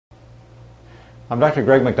I'm Dr.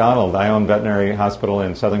 Greg McDonald. I own Veterinary Hospital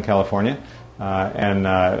in Southern California, and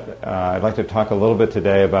I'd like to talk a little bit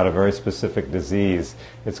today about a very specific disease.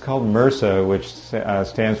 It's called MRSA, which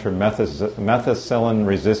stands for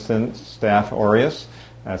methicillin-resistant Staph aureus.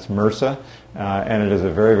 That's MRSA, and it is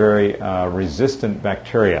a very, very resistant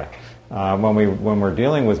bacteria. When we're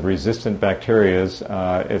dealing with resistant bacteria,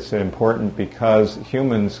 it's important because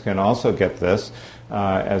humans can also get this,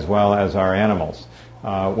 as well as our animals.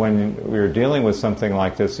 When we're dealing with something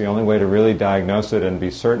like this, the only way to really diagnose it and be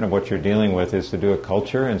certain of what you're dealing with is to do a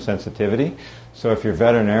culture and sensitivity. So if your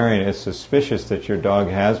veterinarian is suspicious that your dog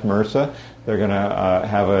has MRSA, they're going to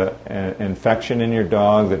have an infection in your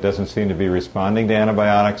dog that doesn't seem to be responding to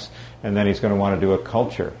antibiotics, and then he's going to want to do a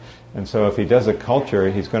culture. And so if he does a culture,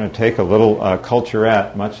 he's going to take a little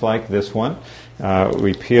culturette, much like this one.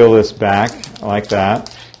 We peel this back like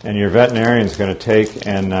that, and your veterinarian is going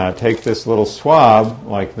to take this little swab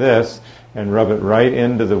like this and rub it right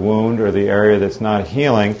into the wound or the area that's not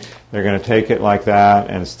healing. They're going to take it like that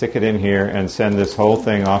and stick it in here and send this whole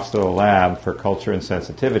thing off to the lab for culture and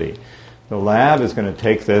sensitivity. The lab is going to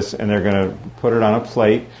take this and they're going to put it on a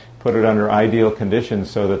plate, put it under ideal conditions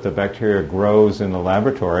so that the bacteria grows in the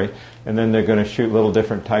laboratory, and then they're going to shoot little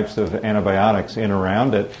different types of antibiotics in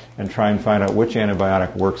around it and try and find out which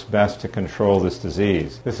antibiotic works best to control this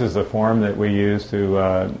disease. This is the form that we use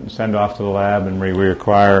to send off to the lab, and we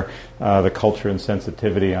require the culture and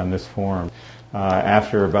sensitivity on this form.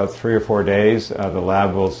 After about 3 or 4 days, the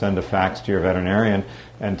lab will send a fax to your veterinarian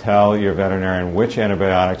and tell your veterinarian which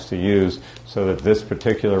antibiotics to use so that this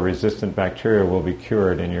particular resistant bacteria will be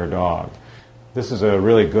cured in your dog. This is a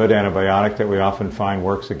really good antibiotic that we often find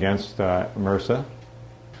works against MRSA.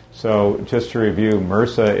 So just to review,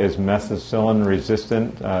 MRSA is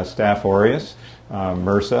methicillin-resistant Staph aureus,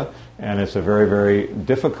 MRSA, and it's a very, very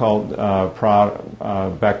difficult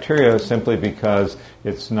bacteria simply because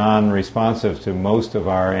it's non-responsive to most of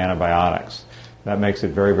our antibiotics. That makes it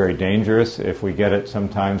very, very dangerous. If we get it,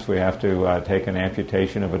 sometimes we have to take an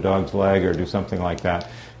amputation of a dog's leg or do something like that.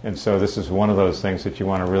 And so this is one of those things that you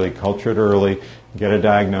want to really culture it early, get a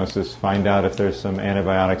diagnosis, find out if there's some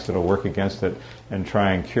antibiotics that will work against it, and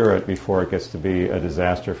try and cure it before it gets to be a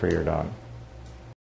disaster for your dog.